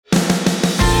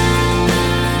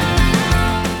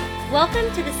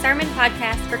Welcome to the Sermon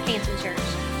Podcast for Canton Church.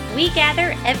 We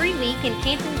gather every week in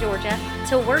Canton, Georgia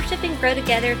to worship and grow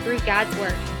together through God's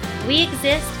Word. We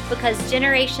exist because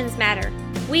generations matter.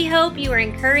 We hope you are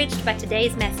encouraged by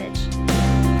today's message.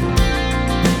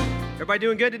 Everybody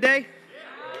doing good today?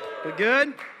 We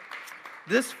good?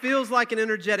 This feels like an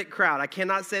energetic crowd. I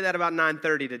cannot say that about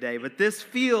 9:30 today, but this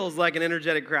feels like an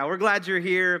energetic crowd. We're glad you're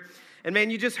here. And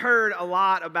man, you just heard a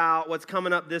lot about what's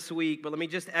coming up this week, but let me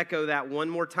just echo that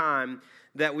one more time,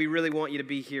 that we really want you to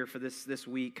be here for this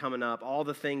week coming up. All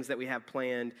the things that we have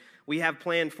planned. We have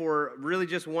planned for really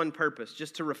just one purpose,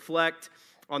 just to reflect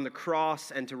on the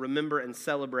cross and to remember and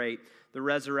celebrate the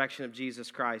resurrection of Jesus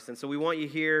Christ. And so we want you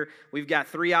here. We've got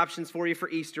 3 options for you for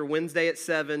Easter: Wednesday at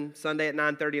 7, Sunday at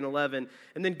 9:30 and 11.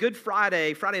 And then Good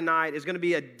Friday night, is going to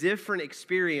be a different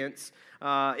experience.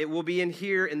 It will be in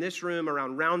here in this room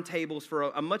around round tables for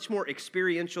a much more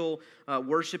experiential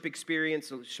worship experience,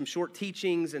 so some short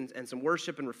teachings and some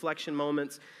worship and reflection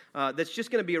moments. That's just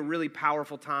going to be a really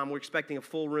powerful time. We're expecting a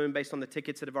full room based on the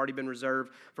tickets that have already been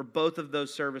reserved for both of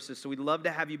those services. So we'd love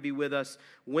to have you be with us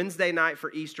Wednesday night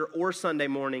for Easter or Sunday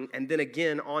morning, and then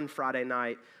again on Friday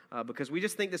night. Because we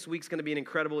just think this week's going to be an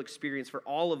incredible experience for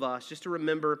all of us, just to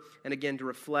remember and again to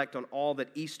reflect on all that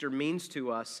Easter means to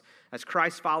us as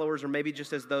Christ followers, or maybe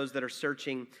just as those that are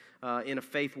searching in a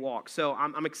faith walk. So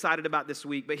I'm excited about this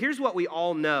week. But here's what we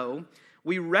all know.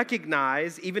 We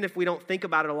recognize, even if we don't think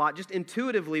about it a lot, just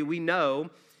intuitively we know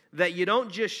that you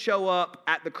don't just show up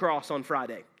at the cross on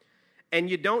Friday. And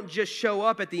you don't just show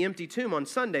up at the empty tomb on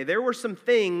Sunday. There were some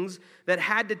things that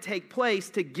had to take place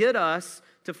to get us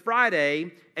to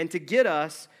Friday and to get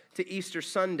us to Easter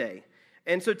Sunday.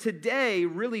 And so today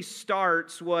really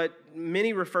starts what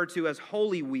many refer to as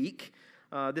Holy Week,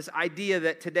 this idea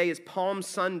that today is Palm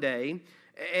Sunday,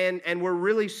 and we're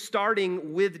really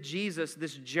starting with Jesus,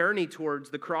 this journey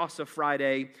towards the cross of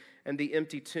Friday and the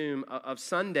empty tomb of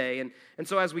Sunday. And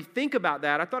so as we think about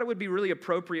that, I thought it would be really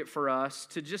appropriate for us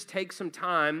to just take some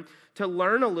time to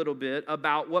learn a little bit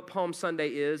about what Palm Sunday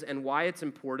is and why it's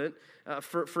important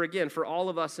for all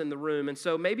of us in the room. And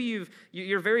so maybe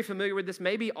you're very familiar with this.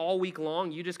 Maybe all week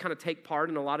long you just kind of take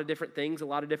part in a lot of different things, a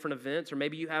lot of different events, or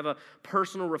maybe you have a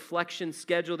personal reflection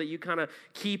schedule that you kind of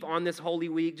keep on this Holy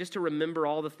Week just to remember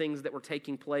all the things that were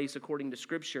taking place according to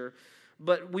Scripture.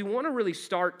 But we want to really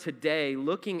start today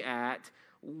looking at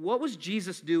what was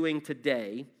Jesus doing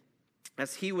today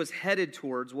as he was headed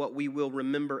towards what we will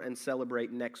remember and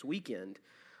celebrate next weekend.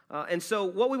 And so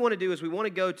what we want to do is we want to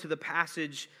go to the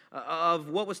passage of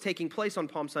what was taking place on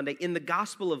Palm Sunday in the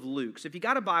Gospel of Luke. So if you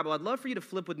got a Bible, I'd love for you to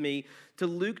flip with me to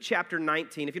Luke chapter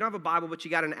 19. If you don't have a Bible but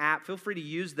you got an app, feel free to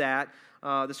use that.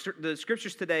 The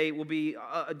scriptures today will be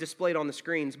displayed on the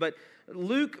screens. But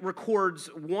Luke records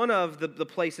one of the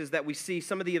places that we see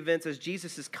some of the events as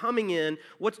Jesus is coming in,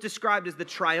 what's described as the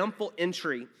triumphal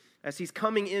entry, as he's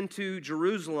coming into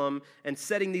Jerusalem and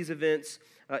setting these events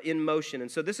in motion.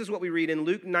 And so this is what we read in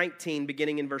Luke 19,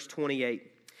 beginning in verse 28.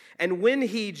 And when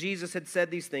Jesus had said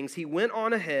these things, he went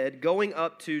on ahead, going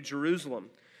up to Jerusalem.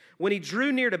 When he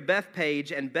drew near to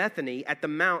Bethphage and Bethany at the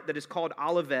mount that is called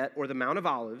Olivet, or the Mount of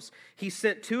Olives, he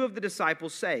sent 2 of the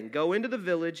disciples, saying, Go into the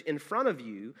village in front of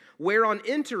you, where on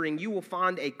entering you will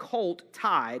find a colt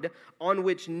tied, on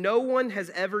which no one has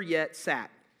ever yet sat.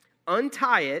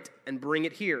 Untie it and bring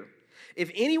it here.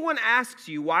 If anyone asks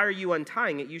you, why are you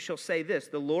untying it, you shall say this,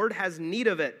 the Lord has need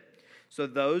of it. So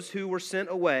those who were sent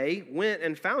away went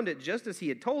and found it just as he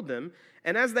had told them.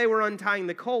 And as they were untying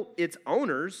the colt, its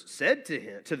owners said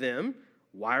to them,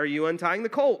 why are you untying the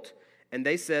colt? And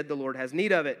they said, the Lord has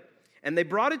need of it. And they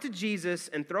brought it to Jesus,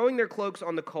 and throwing their cloaks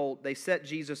on the colt, they set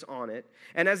Jesus on it.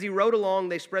 And as he rode along,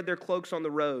 they spread their cloaks on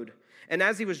the road. And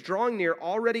as he was drawing near,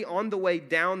 already on the way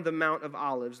down the Mount of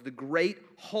Olives, the great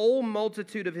whole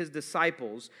multitude of his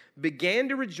disciples began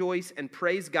to rejoice and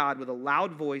praise God with a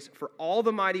loud voice for all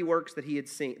the mighty works that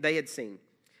they had seen,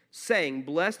 saying,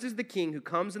 Blessed is the King who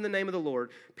comes in the name of the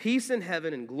Lord, peace in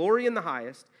heaven and glory in the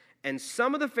highest. And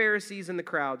some of the Pharisees in the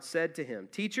crowd said to him,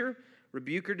 Teacher,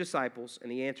 rebuke your disciples.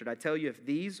 And he answered, I tell you, if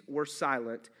these were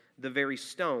silent, the very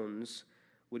stones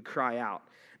would cry out.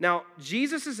 Now,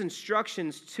 Jesus'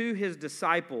 instructions to his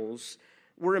disciples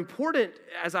were important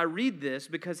as I read this,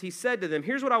 because he said to them,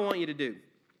 here's what I want you to do.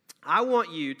 I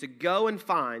want you to go and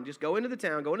just go into the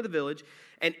town, go into the village,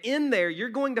 and in there you're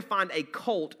going to find a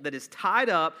colt that is tied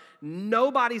up.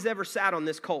 Nobody's ever sat on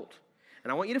this colt.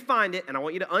 And I want you to find it, and I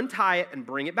want you to untie it and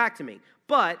bring it back to me.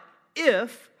 But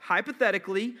if,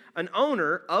 hypothetically, an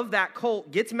owner of that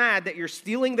colt gets mad that you're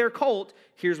stealing their colt,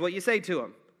 here's what you say to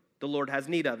him. The Lord has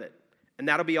need of it. And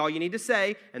that'll be all you need to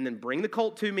say, and then bring the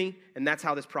colt to me, and that's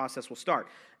how this process will start.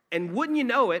 And wouldn't you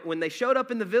know it, when they showed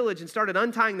up in the village and started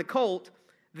untying the colt,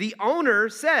 the owner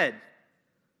said,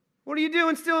 "What are you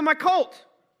doing stealing my colt?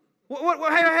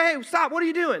 Hey, stop, what are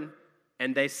you doing?"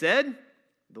 And they said,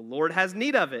 "The Lord has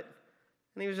need of it."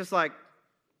 And he was just like,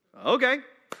 "Okay,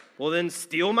 well then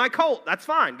steal my colt. That's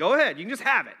fine. Go ahead. You can just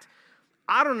have it."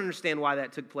 I don't understand why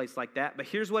that took place like that, but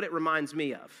here's what it reminds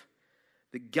me of.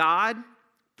 That God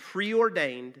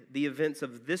preordained the events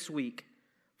of this week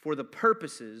for the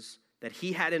purposes that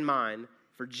he had in mind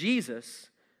for Jesus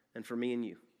and for me and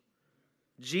you.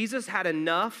 Jesus had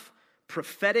enough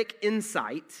prophetic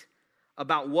insight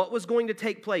about what was going to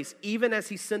take place, even as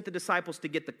he sent the disciples to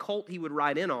get the colt he would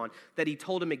ride in on, that he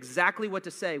told them exactly what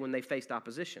to say when they faced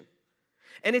opposition.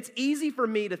 And it's easy for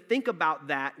me to think about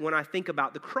that when I think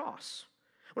about the cross.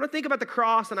 When I think about the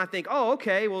cross and I think, oh,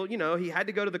 okay, well, he had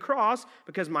to go to the cross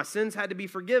because my sins had to be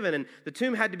forgiven, and the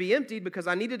tomb had to be emptied because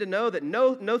I needed to know that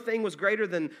no thing was greater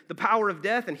than the power of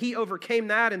death, and he overcame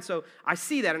that. And so I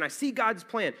see that, and I see God's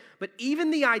plan. But even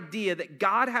the idea that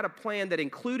God had a plan that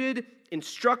included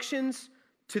instructions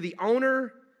to the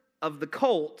owner of the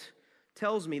colt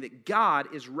tells me that God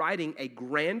is writing a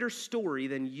grander story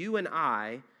than you and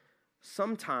I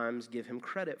sometimes give him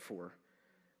credit for.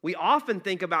 We often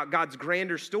think about God's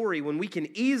grander story when we can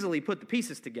easily put the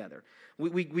pieces together.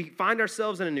 We find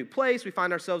ourselves in a new place. We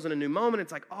find ourselves in a new moment.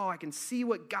 It's like, oh, I can see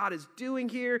what God is doing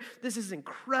here. This is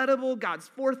incredible. God's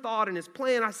forethought and his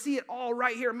plan. I see it all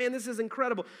right here. Man, this is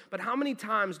incredible. But how many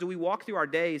times do we walk through our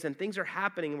days and things are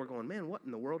happening and we're going, man, what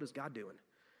in the world is God doing?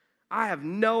 I have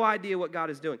no idea what God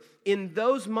is doing. In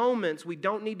those moments, we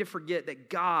don't need to forget that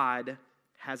God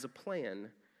has a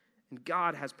plan. And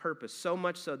God has purpose, so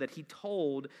much so that he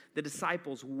told the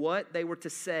disciples what they were to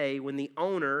say when the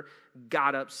owner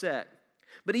got upset.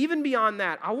 But even beyond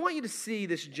that, I want you to see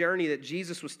this journey that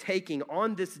Jesus was taking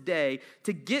on this day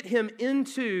to get him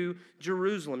into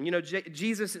Jerusalem.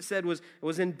 Jesus, it said,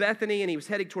 was in Bethany, and he was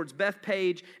heading towards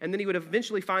Bethpage, and then he would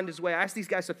eventually find his way. I asked these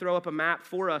guys to throw up a map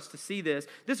for us to see this.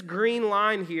 This green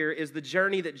line here is the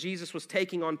journey that Jesus was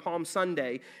taking on Palm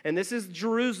Sunday, and this is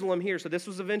Jerusalem here, so this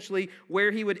was eventually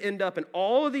where he would end up, and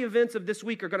all of the events of this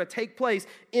week are going to take place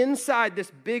inside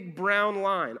this big brown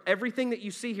line. Everything that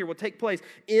you see here will take place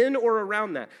in or around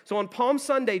that. So on Palm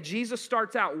Sunday, Jesus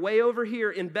starts out way over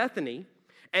here in Bethany,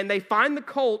 and they find the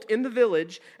colt in the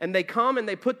village, and they come and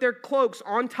they put their cloaks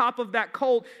on top of that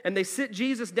colt, and they sit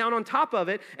Jesus down on top of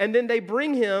it, and then they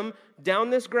bring him down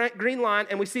this green line,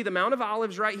 and we see the Mount of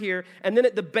Olives right here, and then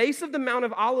at the base of the Mount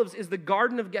of Olives is the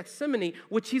Garden of Gethsemane,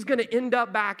 which he's going to end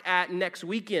up back at next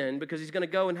weekend because he's going to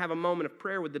go and have a moment of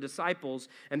prayer with the disciples,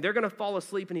 and they're going to fall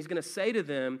asleep, and he's going to say to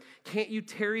them, "Can't you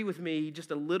tarry with me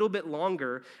just a little bit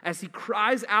longer?" As he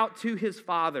cries out to his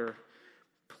Father,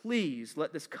 "Please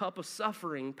let this cup of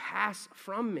suffering pass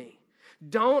from me.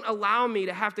 Don't allow me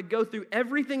to have to go through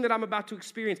everything that I'm about to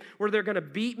experience, where they're going to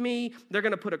beat me, they're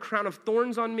going to put a crown of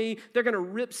thorns on me, they're going to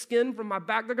rip skin from my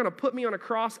back, they're going to put me on a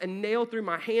cross and nail through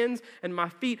my hands and my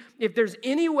feet. If there's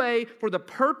any way for the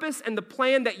purpose and the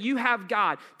plan that you have,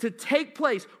 God, to take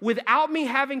place without me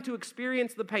having to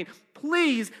experience the pain,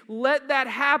 please let that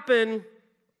happen."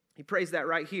 He prays that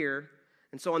right here.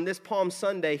 And so on this Palm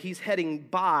Sunday, he's heading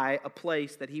by a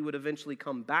place that he would eventually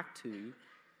come back to.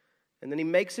 And then he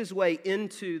makes his way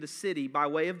into the city by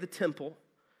way of the temple.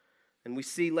 And we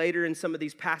see later in some of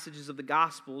these passages of the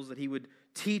Gospels that he would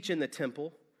teach in the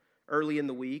temple early in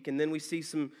the week. And then we see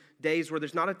some days where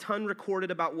there's not a ton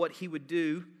recorded about what he would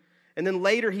do. And then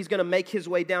later he's going to make his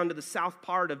way down to the south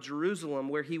part of Jerusalem,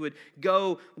 where he would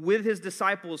go with his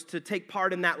disciples to take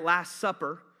part in that Last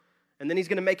Supper. And then he's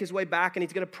going to make his way back, and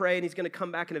he's going to pray, and he's going to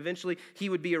come back, and eventually he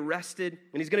would be arrested,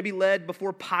 and he's going to be led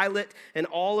before Pilate, and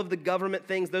all of the government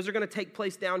things. Those are going to take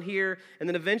place down here, and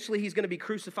then eventually he's going to be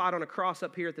crucified on a cross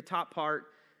up here at the top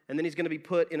part, and then he's going to be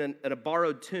put in a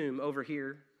borrowed tomb over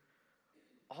here.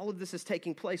 All of this is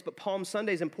taking place, but Palm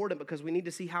Sunday is important because we need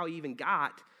to see how he even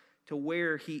got to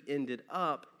where he ended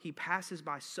up. He passes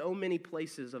by so many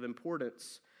places of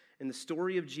importance in the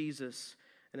story of Jesus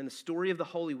and in the story of the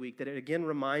Holy Week that it again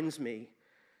reminds me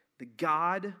that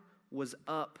God was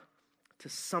up to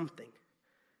something.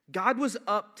 God was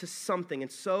up to something,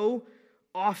 and so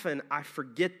often I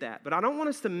forget that. But I don't want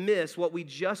us to miss what we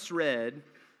just read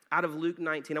out of Luke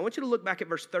 19. I want you to look back at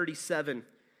verse 37.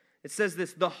 It says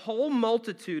this: "The whole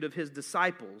multitude of his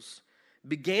disciples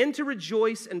began to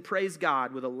rejoice and praise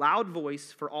God with a loud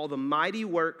voice for all the mighty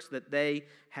works that they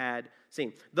had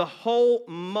seen." The whole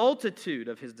multitude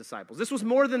of his disciples. This was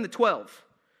more than the 12.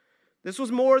 This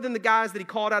was more than the guys that he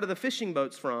called out of the fishing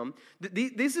boats from.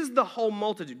 This is the whole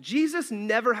multitude. Jesus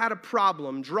never had a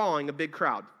problem drawing a big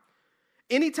crowd.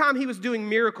 Anytime he was doing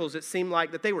miracles, it seemed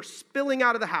like that they were spilling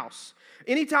out of the house.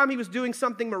 Anytime he was doing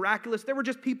something miraculous, there were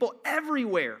just people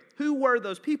everywhere. Who were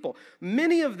those people?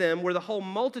 Many of them were the whole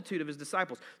multitude of his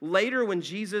disciples. Later, when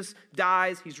Jesus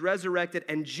dies, he's resurrected,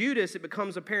 and Judas, it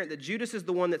becomes apparent that Judas is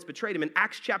the one that's betrayed him. In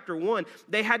Acts chapter 1,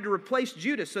 they had to replace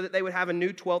Judas so that they would have a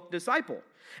new 12th disciple.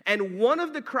 And one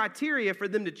of the criteria for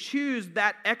them to choose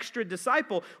that extra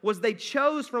disciple was they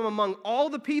chose from among all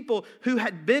the people who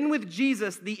had been with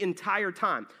Jesus the entire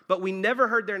time. But we never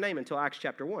heard their name until Acts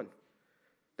chapter 1.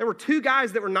 There were 2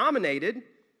 guys that were nominated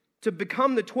to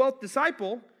become the 12th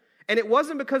disciple, and it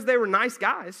wasn't because they were nice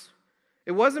guys.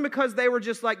 It wasn't because they were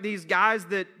just like these guys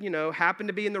that, happened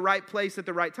to be in the right place at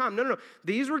the right time. No.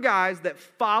 These were guys that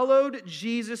followed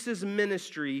Jesus'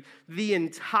 ministry the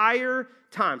entire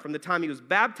time. From the time he was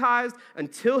baptized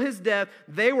until his death,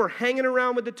 they were hanging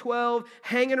around with the 12,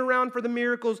 hanging around for the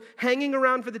miracles, hanging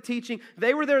around for the teaching.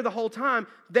 They were there the whole time.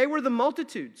 They were the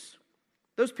multitudes.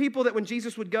 Those people that when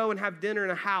Jesus would go and have dinner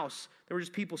in a house, there were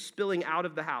just people spilling out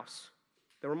of the house.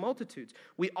 There were multitudes.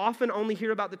 We often only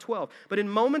hear about the 12. But in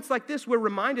moments like this, we're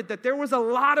reminded that there was a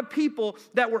lot of people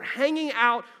that were hanging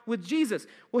out with Jesus.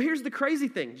 Well, here's the crazy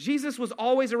thing. Jesus was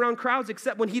always around crowds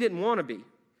except when he didn't want to be.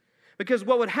 Because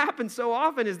what would happen so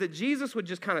often is that Jesus would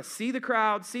just kind of see the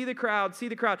crowd,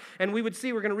 and we would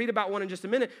see, we're going to read about one in just a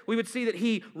minute, we would see that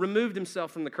he removed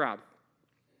himself from the crowd.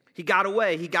 He got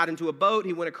away. He got into a boat.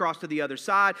 He went across to the other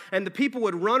side. And the people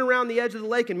would run around the edge of the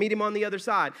lake and meet him on the other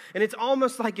side. And it's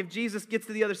almost like if Jesus gets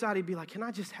to the other side, he'd be like, can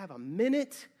I just have a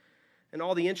minute? And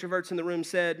all the introverts in the room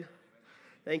said,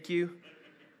 thank you.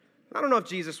 I don't know if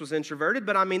Jesus was introverted,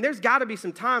 but there's got to be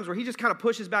some times where he just kind of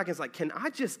pushes back and is like, can I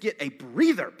just get a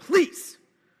breather, please?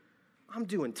 I'm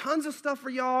doing tons of stuff for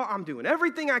y'all. I'm doing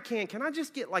everything I can. Can I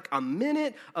just get like a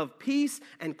minute of peace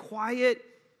and quiet?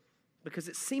 Because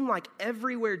it seemed like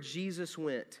everywhere Jesus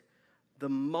went, the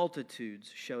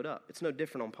multitudes showed up. It's no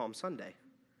different on Palm Sunday.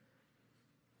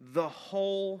 The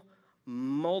whole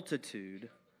multitude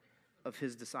of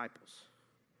his disciples.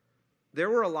 There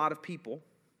were a lot of people,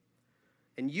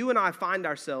 and you and I find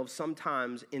ourselves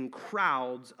sometimes in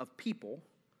crowds of people.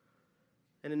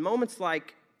 And in moments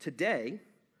like today,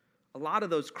 a lot of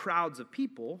those crowds of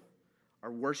people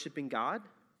are worshiping God,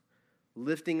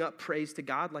 lifting up praise to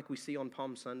God like we see on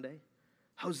Palm Sunday.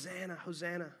 Hosanna,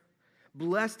 Hosanna.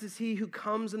 Blessed is he who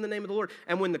comes in the name of the Lord.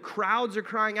 And when the crowds are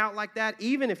crying out like that,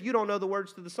 even if you don't know the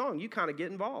words to the song, you kind of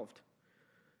get involved.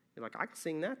 You're like, I can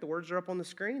sing that. The words are up on the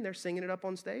screen. They're singing it up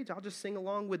on stage. I'll just sing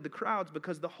along with the crowds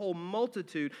because the whole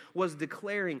multitude was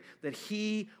declaring that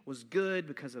he was good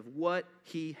because of what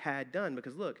he had done.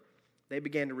 Because look, they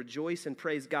began to rejoice and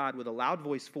praise God with a loud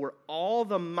voice for all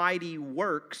the mighty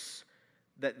works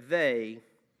that they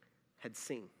had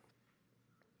seen.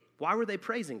 Why were they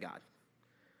praising God?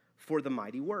 For the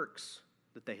mighty works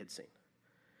that they had seen.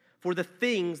 For the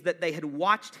things that they had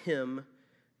watched him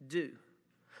do.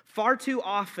 Far too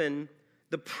often,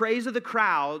 the praise of the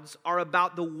crowds are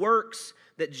about the works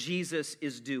that Jesus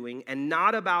is doing and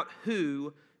not about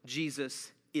who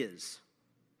Jesus is.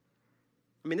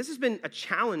 This has been a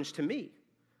challenge to me.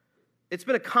 It's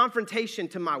been a confrontation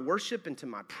to my worship and to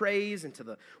my praise and to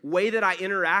the way that I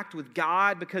interact with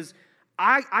God because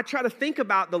I try to think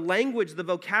about the language, the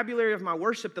vocabulary of my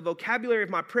worship, the vocabulary of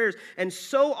my prayers, and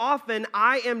so often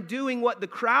I am doing what the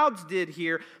crowds did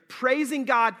here, praising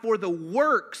God for the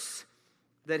works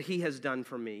that he has done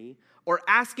for me, or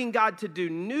asking God to do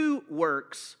new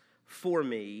works for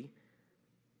me.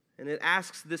 And it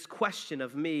asks this question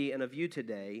of me and of you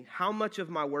today: how much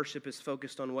of my worship is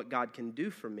focused on what God can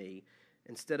do for me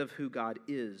instead of who God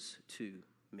is to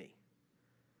me?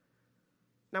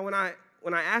 Now, when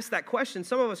I ask that question,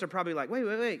 some of us are probably like,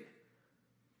 wait.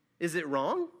 Is it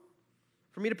wrong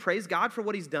for me to praise God for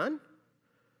what he's done?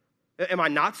 Am I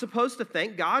not supposed to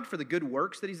thank God for the good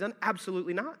works that he's done?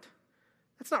 Absolutely not.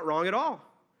 That's not wrong at all.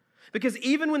 Because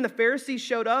even when the Pharisees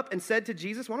showed up and said to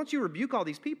Jesus, why don't you rebuke all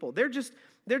these people? They're just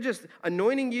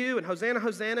anointing you and Hosanna,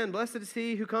 Hosanna, and blessed is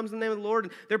he who comes in the name of the Lord.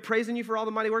 And they're praising you for all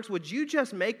the mighty works. Would you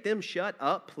just make them shut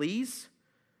up, please?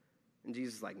 And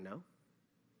Jesus is like, no.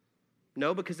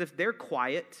 No, because if they're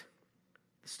quiet,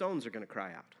 the stones are going to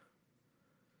cry out.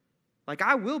 Like,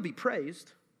 I will be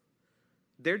praised.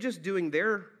 They're just doing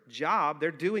their job.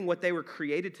 They're doing what they were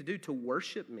created to do, to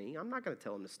worship me. I'm not going to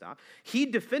tell them to stop. He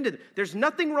defended it. There's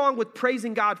nothing wrong with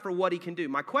praising God for what he can do.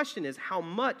 My question is, how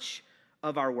much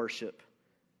of our worship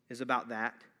is about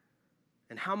that?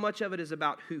 And how much of it is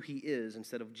about who he is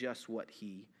instead of just what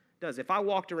he does? If I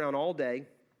walked around all day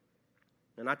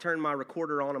and I turned my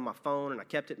recorder on my phone and I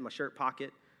kept it in my shirt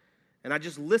pocket and I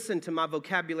just listened to my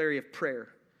vocabulary of prayer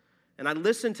and I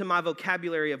listened to my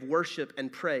vocabulary of worship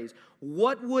and praise,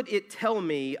 what would it tell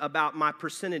me about my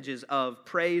percentages of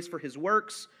praise for his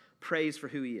works, praise for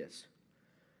who he is?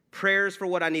 Prayers for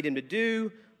what I need him to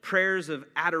do, prayers of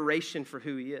adoration for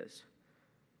who he is.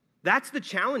 That's the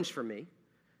challenge for me.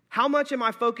 How much am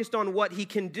I focused on what he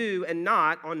can do and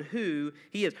not on who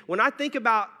he is? When I think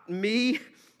about me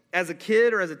as a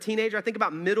kid or as a teenager, I think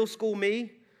about middle school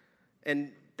me,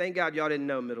 and thank God y'all didn't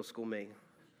know middle school me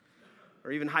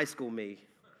or even high school me.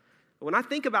 When I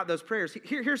think about those prayers,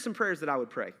 here's some prayers that I would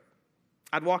pray.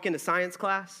 I'd walk into science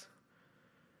class,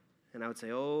 and I would say,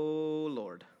 oh,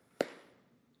 Lord,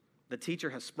 the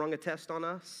teacher has sprung a test on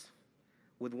us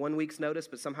with 1 week's notice,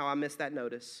 but somehow I missed that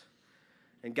notice.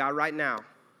 And God, right now,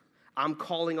 I'm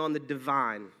calling on the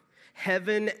divine,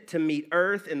 heaven to meet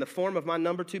earth in the form of my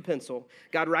number 2 pencil.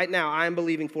 God, right now, I am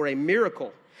believing for a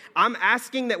miracle. I'm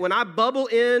asking that when I bubble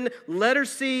in letter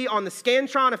C on the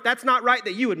Scantron, if that's not right,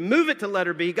 that you would move it to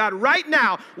letter B. God, right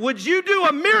now, would you do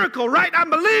a miracle? Right?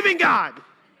 I'm believing, God.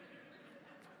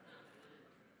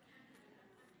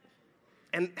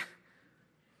 And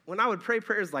when I would pray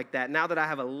prayers like that, now that I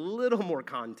have a little more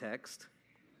context,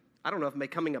 I don't know if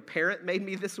becoming a parent made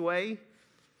me this way,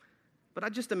 but I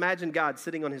just imagine God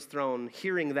sitting on his throne,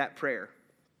 hearing that prayer,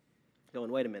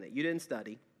 going, wait a minute, you didn't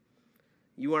study.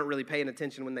 You weren't really paying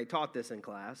attention when they taught this in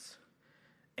class,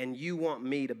 and you want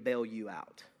me to bail you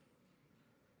out.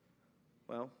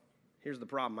 Well, here's the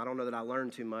problem. I don't know that I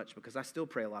learned too much because I still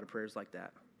pray a lot of prayers like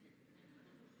that.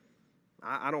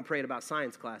 I don't pray it about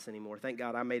science class anymore. Thank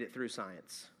God I made it through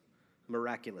science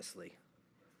miraculously.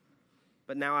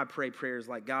 But now I pray prayers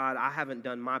like, God, I haven't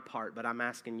done my part, but I'm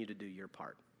asking you to do your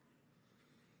part.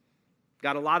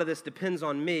 God, a lot of this depends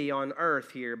on me on earth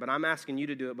here, but I'm asking you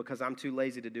to do it because I'm too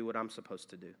lazy to do what I'm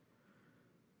supposed to do.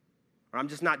 Or I'm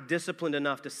just not disciplined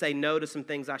enough to say no to some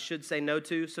things I should say no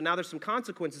to. So now there's some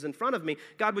consequences in front of me.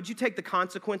 God, would you take the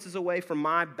consequences away from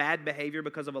my bad behavior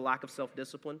because of a lack of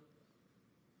self-discipline?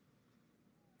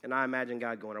 And I imagine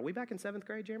God going, are we back in 7th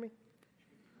grade, Jeremy?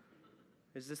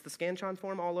 Is this the Scantron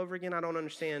form all over again? I don't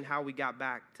understand how we got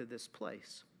back to this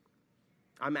place.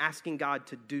 I'm asking God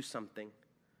to do something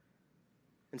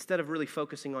instead of really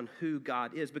focusing on who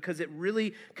God is, because it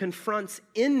really confronts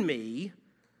in me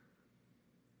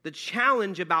the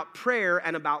challenge about prayer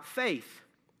and about faith.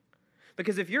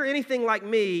 Because if you're anything like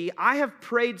me, I have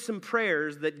prayed some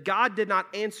prayers that God did not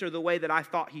answer the way that I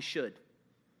thought he should.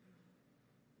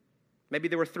 Maybe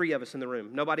there were 3 of us in the room.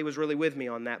 Nobody was really with me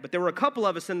on that. But there were a couple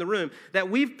of us in the room that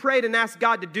we've prayed and asked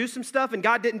God to do some stuff, and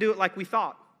God didn't do it like we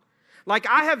thought. Like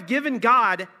I have given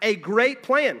God a great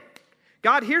plan.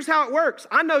 God, here's how it works.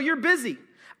 I know you're busy.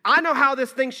 I know how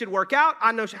this thing should work out.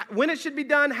 I know when it should be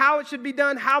done, how it should be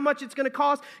done, how much it's going to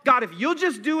cost. God, if you'll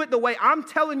just do it the way I'm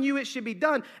telling you it should be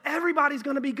done, everybody's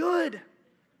going to be good.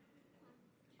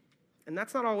 And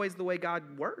that's not always the way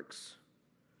God works.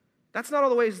 That's not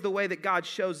always the way that God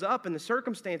shows up in the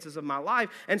circumstances of my life.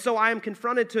 And so I am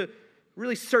confronted to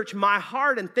really search my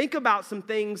heart and think about some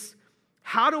things.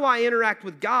 How do I interact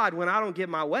with God when I don't get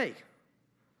my way?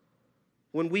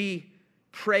 When we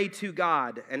pray to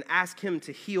God and ask him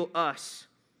to heal us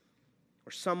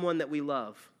or someone that we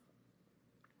love,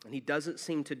 and he doesn't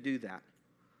seem to do that,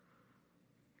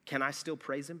 can I still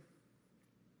praise him?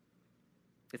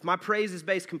 If my praise is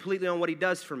based completely on what he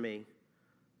does for me,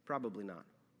 probably not.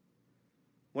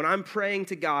 When I'm praying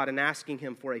to God and asking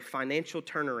him for a financial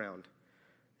turnaround,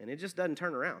 and it just doesn't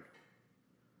turn around,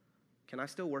 can I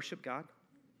still worship God?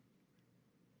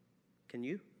 Can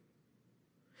you?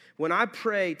 When I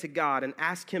pray to God and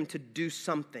ask him to do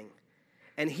something,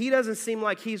 and he doesn't seem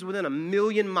like he's within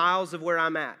 1,000,000 miles of where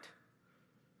I'm at,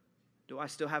 do I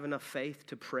still have enough faith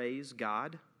to praise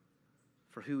God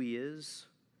for who he is,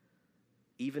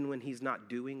 even when he's not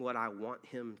doing what I want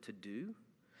him to do?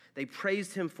 They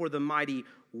praised him for the mighty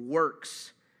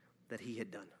works that he had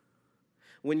done.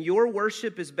 When your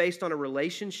worship is based on a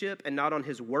relationship and not on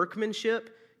his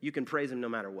workmanship, you can praise him no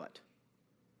matter what.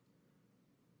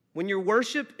 When your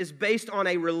worship is based on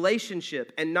a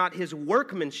relationship and not his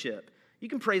workmanship, you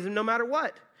can praise him no matter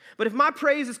what. But if my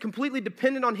praise is completely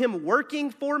dependent on him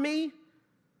working for me,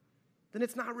 then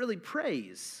it's not really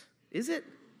praise, is it?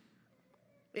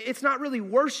 It's not really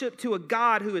worship to a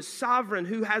God who is sovereign,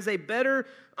 who has a better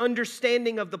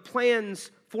understanding of the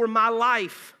plans for my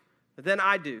life than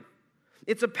I do.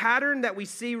 It's a pattern that we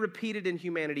see repeated in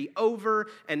humanity over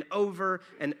and over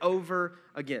and over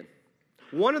again.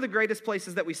 One of the greatest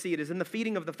places that we see it is in the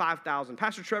feeding of the 5,000.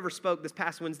 Pastor Trevor spoke this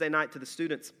past Wednesday night to the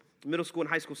students, middle school and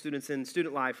high school students in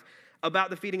student life, about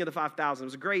the feeding of the 5,000. It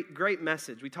was a great, great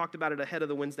message. We talked about it ahead of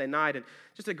the Wednesday night, and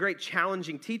just a great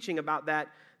challenging teaching about that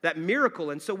that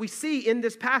miracle. And so we see in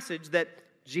this passage that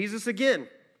Jesus, again,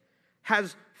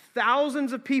 has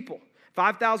thousands of people,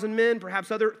 5,000 men,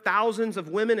 perhaps other thousands of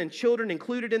women and children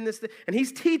included in this. And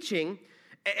he's teaching,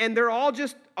 and they're all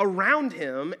just around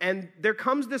him. And there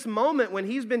comes this moment when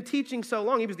he's been teaching so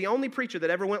long. He was the only preacher that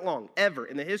ever went long, ever,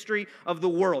 in the history of the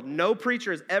world. No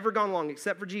preacher has ever gone long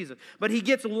except for Jesus. But he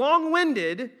gets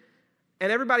long-winded,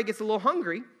 and everybody gets a little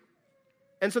hungry.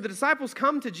 And so the disciples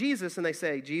come to Jesus, and they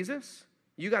say, Jesus,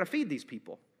 you got to feed these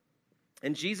people.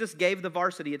 And Jesus gave the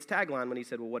varsity its tagline when he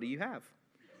said, well, what do you have?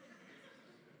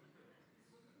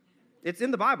 It's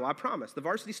in the Bible, I promise. The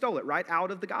varsity stole it right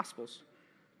out of the Gospels.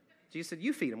 Jesus said,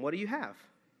 you feed them. What do you have?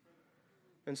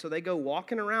 And so they go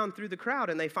walking around through the crowd,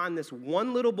 and they find this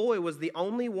one little boy was the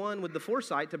only one with the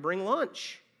foresight to bring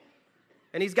lunch.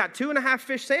 And he's got 2.5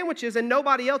 fish sandwiches, and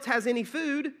nobody else has any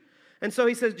food. And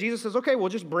so Jesus says, okay, well,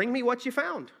 just bring me what you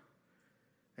found.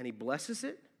 And he blesses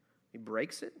it. He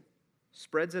breaks it,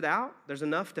 spreads it out. There's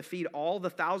enough to feed all the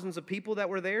thousands of people that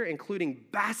were there, including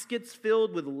baskets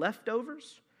filled with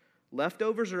leftovers.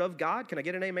 Leftovers are of God. Can I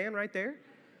get an amen right there?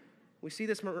 We see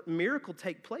this miracle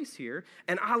take place here.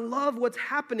 And I love what's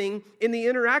happening in the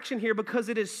interaction here because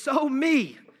it is so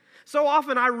me. So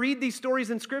often I read these stories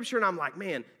in Scripture and I'm like,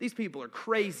 man, these people are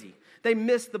crazy. They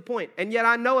missed the point. And yet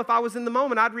I know if I was in the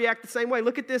moment, I'd react the same way.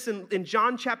 Look at this in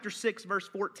John chapter 6, verse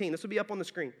 14. This will be up on the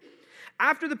screen.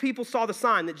 After the people saw the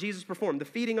sign that Jesus performed, the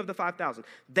feeding of the 5,000,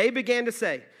 they began to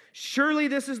say, surely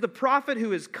this is the prophet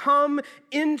who has come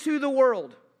into the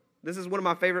world. This is one of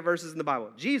my favorite verses in the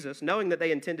Bible. Jesus, knowing that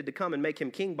they intended to come and make him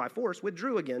king by force,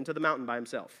 withdrew again to the mountain by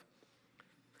himself.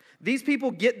 These people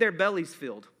get their bellies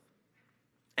filled,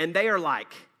 and they are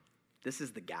like, this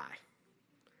is the guy.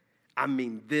 I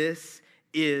mean, this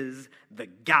is the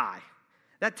guy.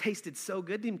 That tasted so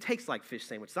good. It didn't even taste like fish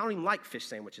sandwiches. I don't even like fish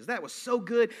sandwiches. That was so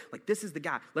good. Like, this is the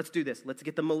guy. Let's do this. Let's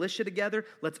get the militia together.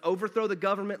 Let's overthrow the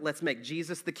government. Let's make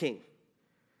Jesus the king.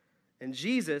 And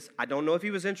Jesus, I don't know if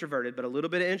he was introverted, but a little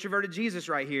bit of introverted Jesus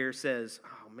right here says,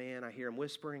 oh man, I hear him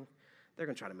whispering. They're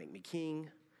going to try to make me king.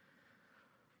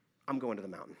 I'm going to the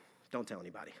mountain. Don't tell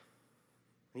anybody.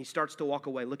 And he starts to walk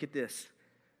away. Look at this.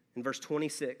 In verse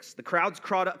 26, the crowd's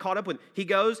caught up with him. He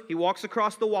goes, he walks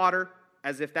across the water,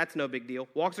 as if that's no big deal,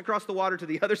 walks across the water to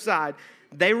the other side.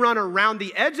 They run around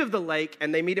the edge of the lake,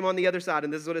 and they meet him on the other side.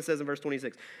 And this is what it says in verse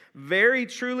 26. Very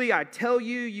truly, I tell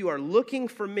you, you are looking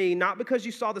for me, not because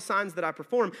you saw the signs that I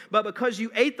performed, but because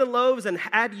you ate the loaves and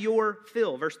had your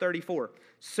fill. Verse 34.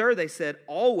 Sir, they said,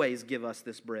 always give us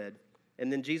this bread.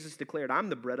 And then Jesus declared, I'm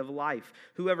the bread of life.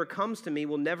 Whoever comes to me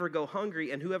will never go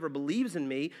hungry, and whoever believes in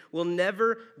me will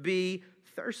never be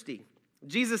thirsty.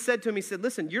 Jesus said to him, he said,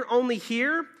 listen, you're only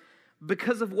here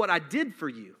because of what I did for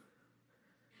you.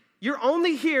 You're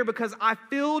only here because I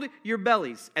filled your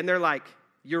bellies. And they're like,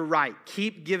 you're right.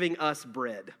 Keep giving us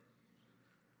bread.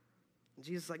 And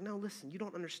Jesus is like, no, listen, you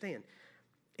don't understand.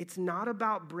 It's not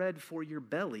about bread for your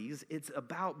bellies. It's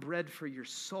about bread for your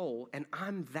soul. And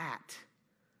I'm that.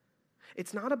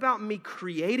 It's not about me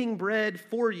creating bread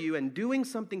for you and doing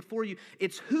something for you.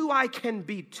 It's who I can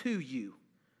be to you.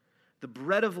 The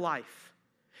bread of life.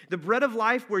 The bread of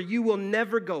life where you will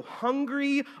never go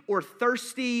hungry or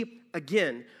thirsty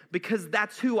again because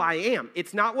that's who I am.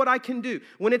 It's not what I can do.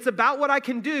 When it's about what I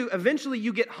can do, eventually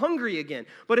you get hungry again.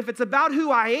 But if it's about who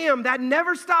I am, that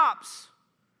never stops.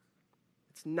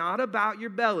 It's not about your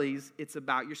bellies. It's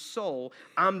about your soul.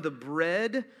 I'm the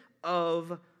bread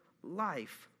of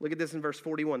life. Look at this in verse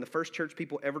 41. The first church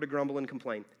people ever to grumble and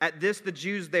complain. At this, the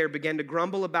Jews there began to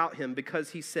grumble about him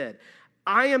because he said,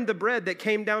 I am the bread that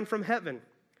came down from heaven.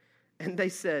 And they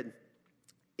said,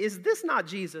 is this not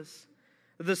Jesus,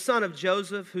 the son of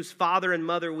Joseph, whose father and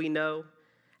mother we know?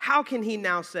 How can he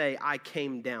now say, I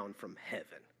came down from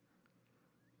heaven?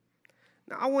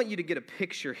 Now, I want you to get a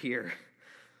picture here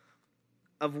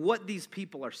of what these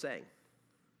people are saying.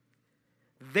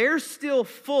 They're still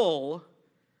full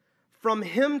from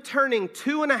him turning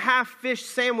 2.5 fish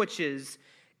sandwiches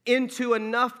into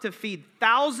enough to feed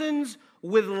thousands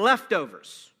with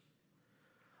leftovers.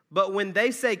 But when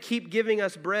they say, keep giving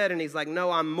us bread, and he's like, no,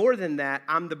 I'm more than that.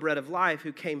 I'm the bread of life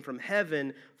who came from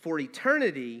heaven for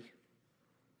eternity.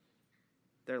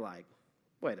 They're like,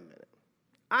 wait a minute.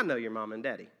 I know your mama and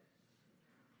daddy.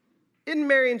 Isn't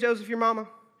Mary and Joseph your mama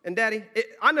and daddy?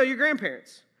 I know your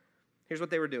grandparents. Here's what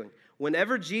they were doing.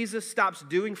 Whenever Jesus stops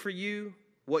doing for you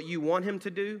what you want him to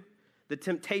do, the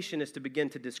temptation is to begin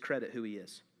to discredit who he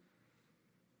is.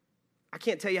 I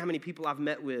can't tell you how many people I've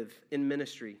met with in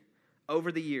ministry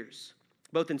over the years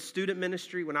both in student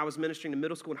ministry, when I was ministering to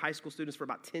middle school and high school students for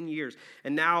about 10 years,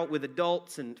 and now with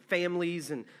adults and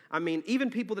families, and even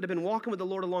people that have been walking with the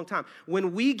Lord a long time.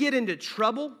 When we get into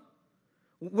trouble,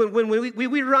 when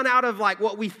we run out of like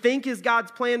what we think is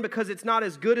God's plan because it's not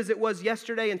as good as it was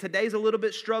yesterday, and today's a little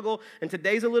bit struggle, and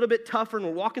today's a little bit tougher, and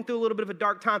we're walking through a little bit of a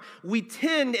dark time, we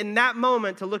tend in that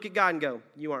moment to look at God and go,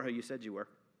 you aren't who you said you were.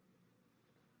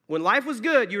 When life was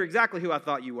good, you were exactly who I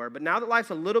thought you were, but now that life's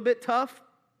a little bit tough,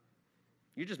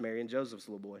 you're just Mary and Joseph's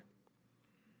little boy.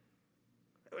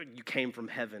 You came from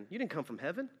heaven. You didn't come from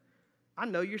heaven. I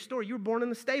know your story. You were born in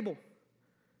the stable.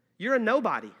 You're a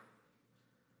nobody.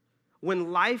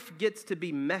 When life gets to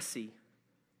be messy,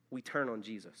 we turn on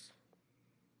Jesus.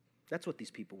 That's what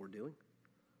these people were doing.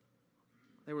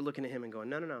 They were looking at him and going,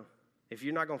 no. If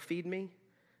you're not going to feed me,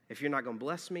 if you're not going to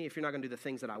bless me, if you're not going to do the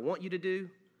things that I want you to do,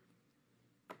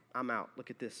 I'm out. Look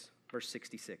at this, verse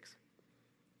 66.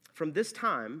 From this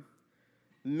time,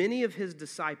 many of his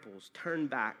disciples turned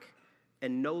back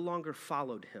and no longer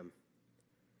followed him.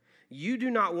 You do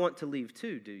not want to leave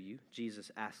too, do you?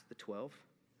 Jesus asked the 12.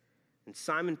 And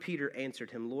Simon Peter answered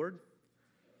him, Lord,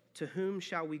 to whom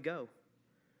shall we go?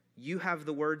 You have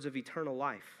the words of eternal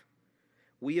life.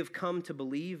 We have come to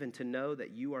believe and to know that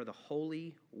you are the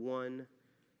Holy One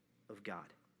of God.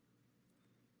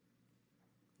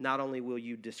 Not only will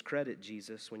you discredit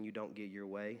Jesus when you don't get your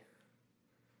way,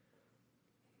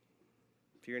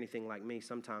 if you're anything like me,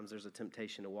 sometimes there's a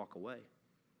temptation to walk away.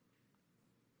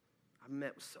 I've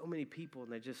met with so many people,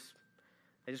 and they just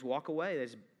walk away. They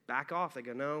just back off. They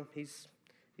go, no, he's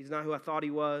not who I thought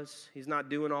he was. He's not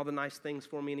doing all the nice things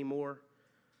for me anymore.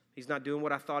 He's not doing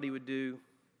what I thought he would do.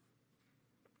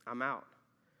 I'm out.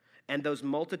 And those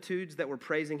multitudes that were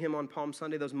praising him on Palm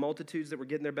Sunday, those multitudes that were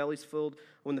getting their bellies filled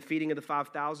when the feeding of the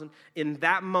 5,000, in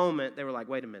that moment, they were like,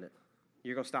 wait a minute.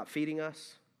 You're going to stop feeding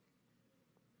us?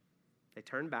 They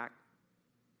turned back,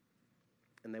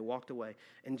 and they walked away.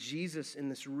 And Jesus, in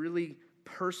this really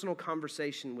personal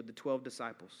conversation with the 12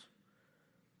 disciples,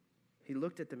 he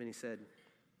looked at them and he said,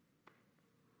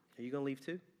 are you going to leave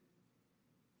too?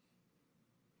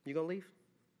 You going to leave?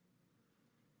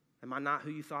 Am I not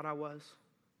who you thought I was?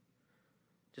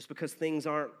 Just because things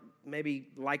aren't maybe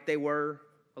like they were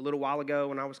a little while ago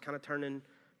when I was kind of turning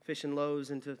fish and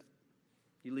loaves into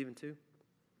you leaving too?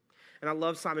 And I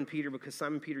love Simon Peter because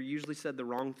Simon Peter usually said the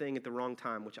wrong thing at the wrong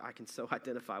time, which I can so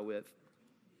identify with.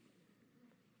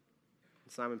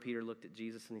 And Simon Peter looked at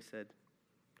Jesus and he said,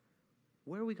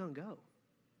 where are we going to go?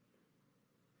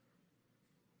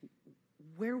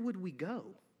 Where would we go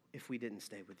if we didn't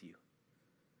stay with you?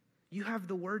 You have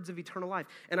the words of eternal life.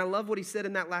 And I love what he said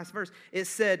in that last verse. It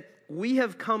said, we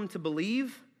have come to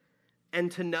believe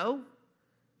and to know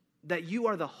that you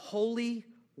are the Holy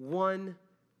One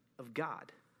of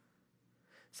God.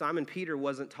 Simon Peter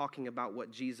wasn't talking about what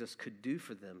Jesus could do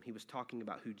for them. He was talking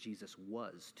about who Jesus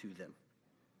was to them.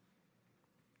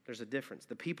 There's a difference.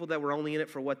 The people that were only in it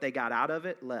for what they got out of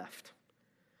it left.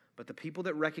 But the people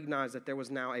that recognized that there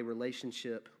was now a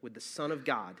relationship with the Son of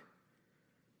God,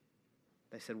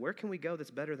 they said, where can we go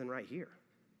that's better than right here?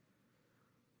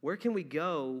 Where can we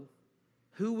go?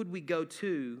 Who would we go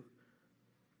to?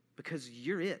 Because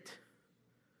you're it.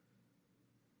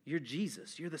 You're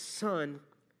Jesus. You're the Son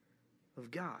of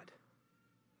God.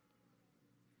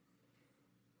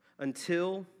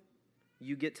 Until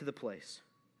you get to the place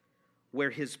where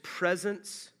his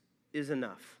presence is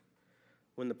enough.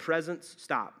 When the presence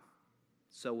stops,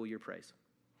 so will your praise.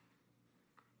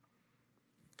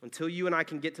 Until you and I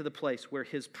can get to the place where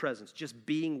his presence, just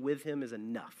being with him, is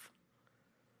enough.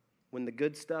 When the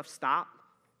good stuff stops,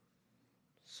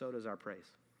 so does our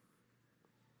praise.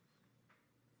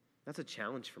 That's a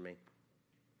challenge for me.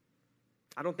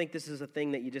 I don't think this is a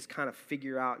thing that you just kind of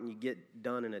figure out and you get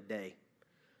done in a day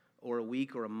or a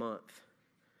week or a month.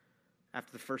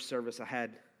 After the first service, I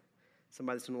had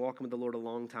somebody that's been walking with the Lord a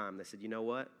long time. They said, you know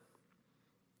what?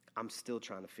 I'm still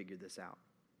trying to figure this out.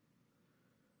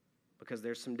 Because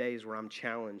there's some days where I'm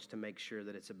challenged to make sure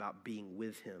that it's about being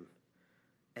with him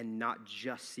and not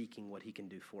just seeking what he can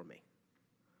do for me.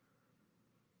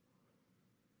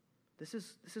 This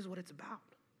is what it's about.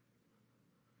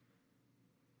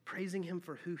 Praising him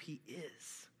for who he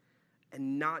is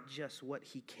and not just what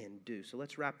he can do. So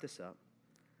let's wrap this up.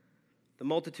 The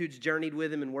multitudes journeyed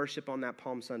with him in worship on that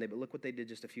Palm Sunday, but look what they did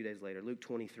just a few days later. Luke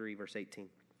 23, verse 18.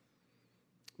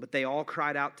 But they all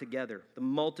cried out together. The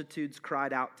multitudes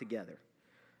cried out together.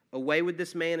 Away with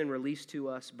this man and release to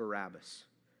us Barabbas,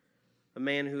 a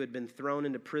man who had been thrown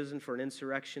into prison for an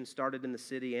insurrection started in the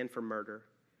city and for murder.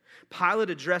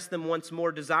 Pilate addressed them once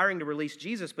more, desiring to release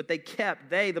Jesus, but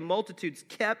the multitudes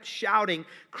kept shouting,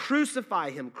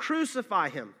 crucify him, crucify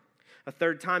him. A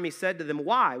third time he said to them,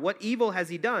 "Why? What evil has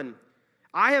he done?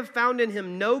 I have found in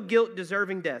him no guilt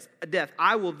deserving death.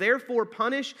 I will therefore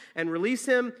punish and release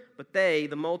him." But they,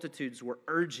 the multitudes, were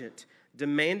urgent,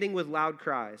 demanding with loud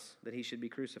cries that he should be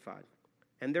crucified.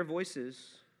 And their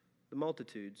voices, the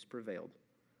multitudes, prevailed.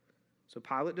 So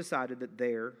Pilate decided that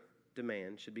their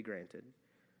demand should be granted.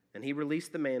 And he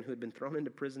released the man who had been thrown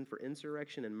into prison for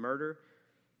insurrection and murder,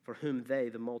 for whom they,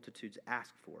 the multitudes,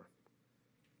 asked for.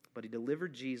 But he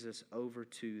delivered Jesus over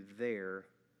to their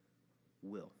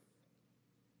will.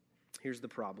 Here's the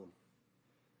problem.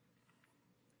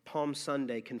 Palm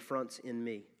Sunday confronts in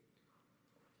me,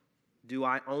 do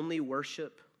I only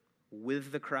worship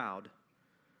with the crowd,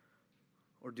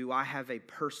 or do I have a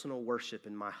personal worship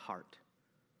in my heart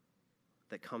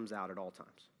that comes out at all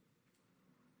times?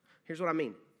 Here's what I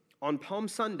mean. On Palm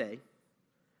Sunday,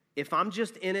 if I'm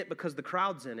just in it because the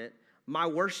crowd's in it, my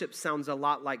worship sounds a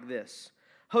lot like this.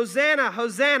 Hosanna,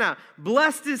 Hosanna,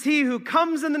 blessed is he who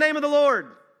comes in the name of the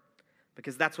Lord.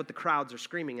 Because that's what the crowds are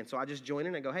screaming. And so I just join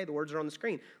in and go, hey, the words are on the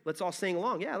screen. Let's all sing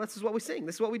along. Yeah, this is what we sing.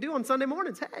 This is what we do on Sunday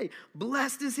mornings. Hey,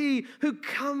 blessed is he who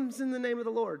comes in the name of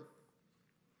the Lord.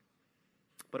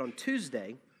 But on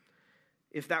Tuesday,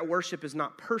 if that worship is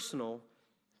not personal,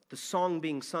 the song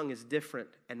being sung is different,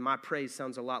 and my praise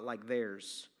sounds a lot like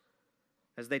theirs,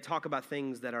 as they talk about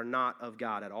things that are not of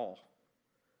God at all.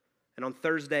 And on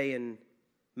Thursday in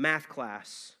math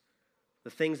class, the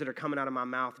things that are coming out of my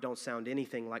mouth don't sound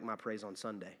anything like my praise on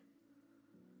Sunday.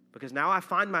 Because now I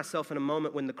find myself in a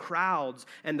moment when the crowds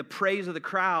and the praise of the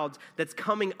crowds that's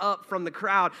coming up from the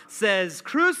crowd says,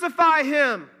 crucify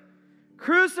him,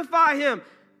 crucify him.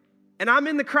 And I'm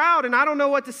in the crowd and I don't know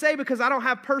what to say because I don't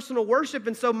have personal worship.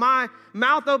 And so my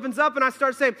mouth opens up and I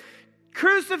start saying,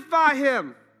 crucify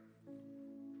him,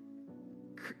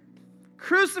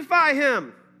 crucify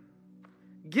him.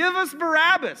 Give us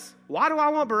Barabbas. Why do I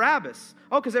want Barabbas?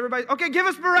 Oh, because everybody, okay, give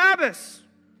us Barabbas.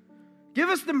 Give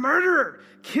us the murderer.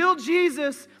 Kill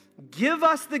Jesus. Give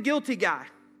us the guilty guy.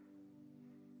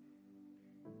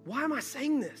 Why am I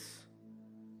saying this?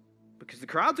 Because the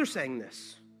crowds are saying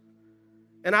this.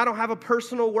 And I don't have a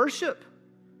personal worship.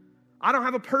 I don't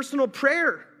have a personal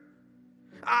prayer.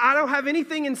 I don't have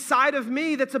anything inside of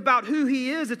me that's about who he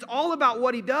is. It's all about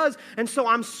what he does. And so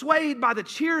I'm swayed by the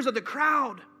cheers of the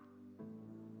crowd.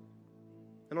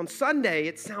 And on Sunday,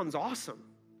 it sounds awesome.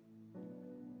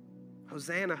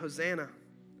 Hosanna, Hosanna.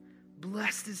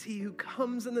 Blessed is he who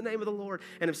comes in the name of the Lord.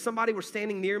 And if somebody were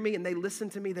standing near me and they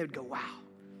listened to me, they would go, wow,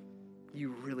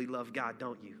 you really love God,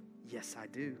 don't you? Yes, I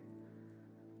do.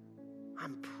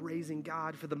 I'm praising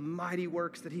God for the mighty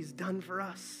works that he's done for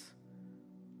us.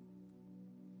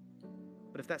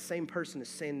 But if that same person is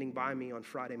standing by me on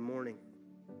Friday morning,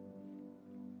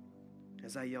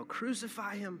 as I yell,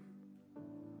 crucify him,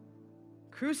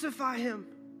 crucify him.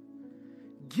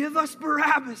 Give us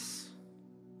Barabbas.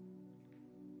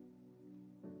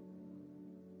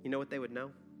 You know what they would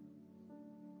know?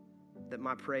 That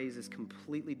my praise is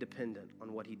completely dependent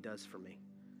on what he does for me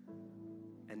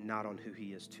and not on who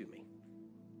he is to me.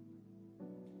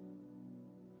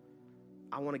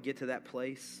 I want to get to that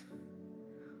place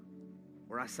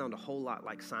where I sound a whole lot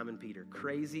like Simon Peter,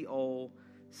 crazy old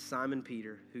Simon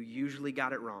Peter, who usually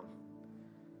got it wrong.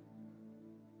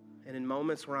 And in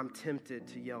moments where I'm tempted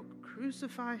to yell,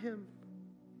 crucify him,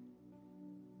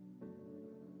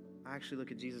 I actually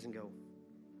look at Jesus and go,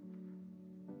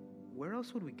 where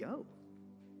else would we go?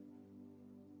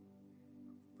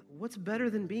 What's better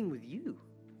than being with you?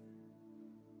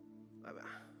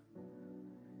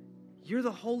 You're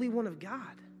the Holy One of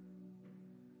God.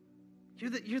 You're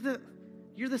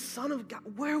the Son of God.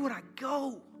 Where would I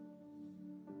go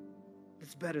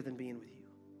that's better than being with you?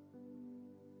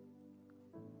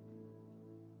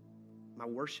 My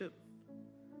worship,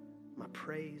 my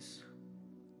praise,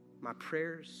 my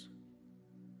prayers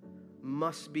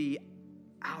must be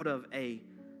out of a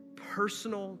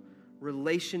personal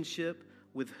relationship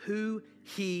with who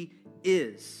he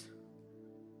is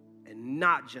and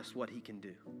not just what he can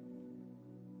do.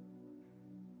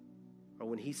 Or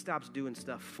when he stops doing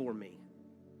stuff for me,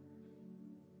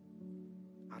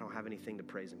 I don't have anything to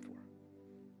praise him for.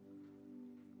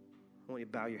 I want you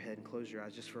to bow your head and close your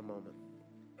eyes just for a moment.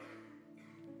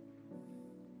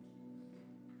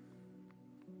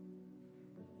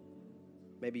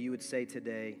 Maybe you would say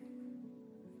today,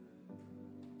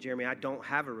 Jeremy, I don't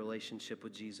have a relationship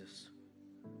with Jesus.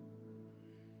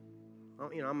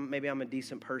 Maybe I'm a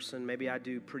decent person. Maybe I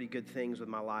do pretty good things with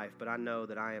my life, but I know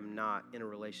that I am not in a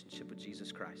relationship with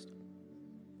Jesus Christ.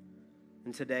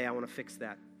 And today I want to fix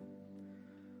that.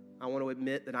 I want to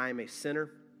admit that I am a sinner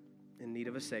in need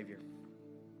of a Savior.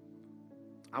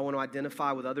 I want to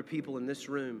identify with other people in this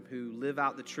room who live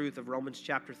out the truth of Romans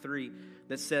chapter 3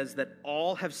 that says that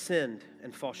all have sinned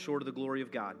and fall short of the glory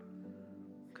of God,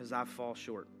 because I fall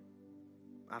short.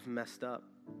 I've messed up.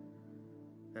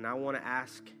 And I want to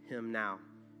ask him now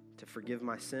to forgive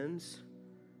my sins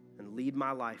and lead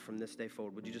my life from this day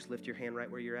forward. Would you just lift your hand right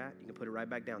where you're at? You can put it right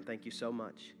back down. Thank you so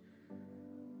much.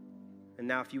 And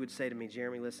now if you would say to me,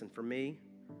 Jeremy, listen, for me,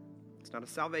 it's not a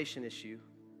salvation issue,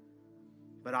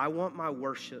 but I want my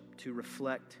worship to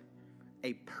reflect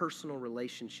a personal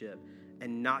relationship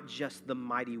and not just the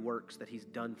mighty works that he's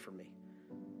done for me.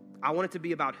 I want it to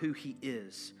be about who he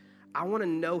is. I want to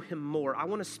know him more. I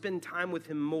want to spend time with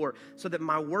him more so that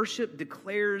my worship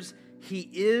declares he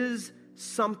is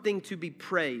something to be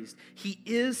praised. He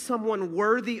is someone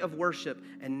worthy of worship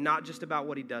and not just about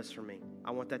what he does for me.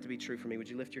 I want that to be true for me. Would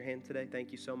you lift your hand today?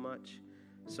 Thank you so much.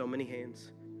 So many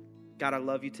hands. God, I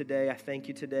love you today. I thank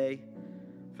you today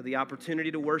for the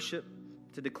opportunity to worship,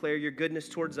 to declare your goodness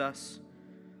towards us.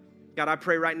 God, I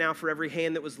pray right now for every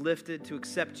hand that was lifted to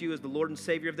accept you as the Lord and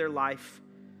Savior of their life.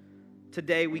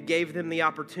 Today, we gave them the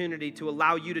opportunity to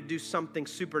allow you to do something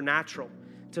supernatural,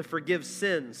 to forgive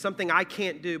sins, something I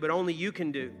can't do, but only you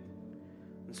can do.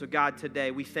 And so, God,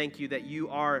 today, we thank you that you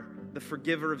are the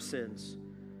forgiver of sins,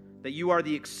 that you are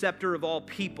the acceptor of all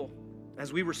people.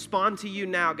 As we respond to you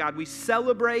now, God, we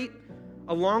celebrate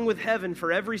along with heaven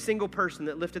for every single person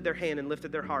that lifted their hand and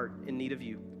lifted their heart in need of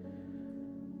you.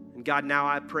 And God, now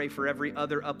I pray for every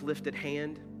other uplifted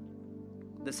hand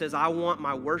that says, I want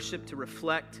my worship to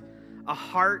reflect a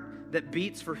heart that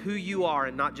beats for who you are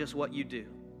and not just what you do.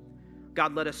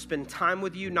 God, let us spend time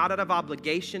with you, not out of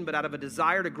obligation, but out of a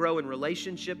desire to grow in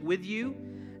relationship with you.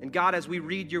 And God, as we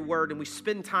read your word and we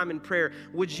spend time in prayer,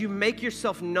 would you make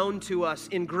yourself known to us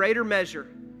in greater measure?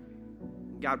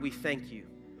 God, we thank you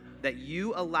that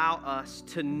you allow us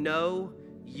to know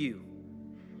you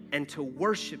and to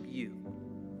worship you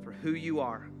for who you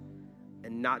are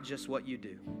and not just what you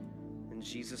do. In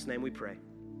Jesus' name we pray.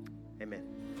 Amen.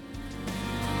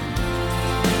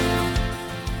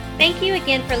 Thank you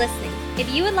again for listening.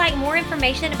 If you would like more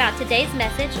information about today's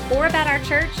message or about our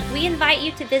church, we invite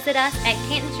you to visit us at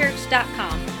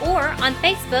cantonchurch.com or on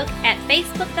Facebook at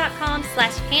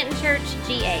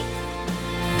facebook.com/cantonchurchga.